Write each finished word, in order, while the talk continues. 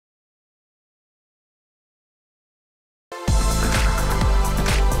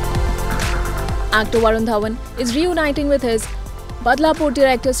Actor Varun Dhawan is reuniting with his Badlapur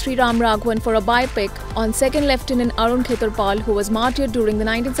director Sriram Raghavan for a biopic on Second Lieutenant Arun Khetarpal, who was martyred during the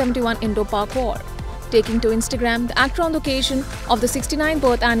 1971 Indo-Pak war. Taking to Instagram, the actor on the occasion of the 69th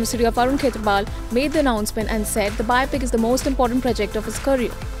birth anniversary of Arun Khetarpal made the announcement and said the biopic is the most important project of his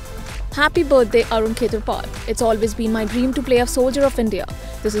career. Happy birthday, Arun Khetarpal. It's always been my dream to play a soldier of India.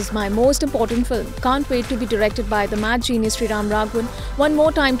 This is my most important film. Can't wait to be directed by the mad genius Sriram Raghavan one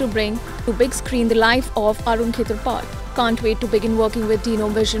more time to bring to big screen the life of Arun Khetarpal. Can't wait to begin working with Dino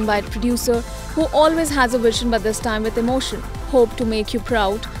Vision by a producer who always has a vision but this time with emotion. Hope to make you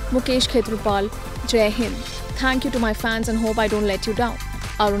proud. Mukesh Khetarpal. Jai Hind. Thank you to my fans and hope I don't let you down.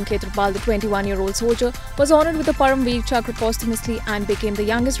 Arun Khetarpal, the 21-year-old soldier, was honoured with the Param Veer Chakra posthumously and became the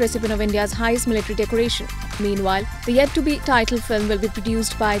youngest recipient of India's highest military decoration. Meanwhile, the yet-to-be titled film will be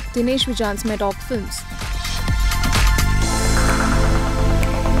produced by Dinesh Vijan's Medoc Films.